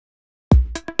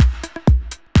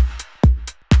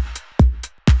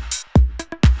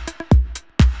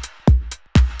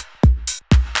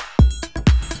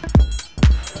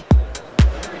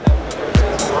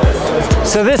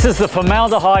So this is the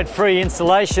formaldehyde-free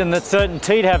insulation that certain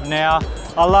teat have now.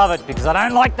 I love it because I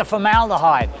don't like the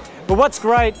formaldehyde. But what's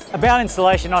great about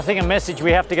insulation, I think a message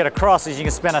we have to get across is you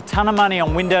can spend a ton of money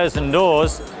on windows and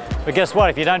doors, but guess what?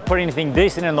 If you don't put anything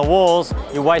decent in the walls,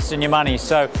 you're wasting your money.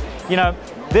 So, you know,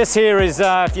 this here is,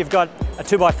 if you've got a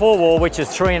 2x4 wall, which is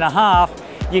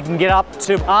 3.5, you can get up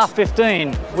to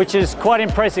R15, which is quite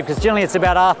impressive because generally it's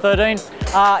about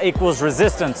R13. R equals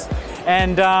resistance.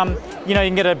 And you know, you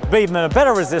can get even a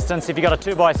better resistance if you've got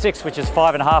a 2x6, which is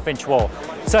 5.5-inch wall.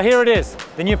 So here it is,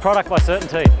 the new product by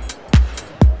Certainty.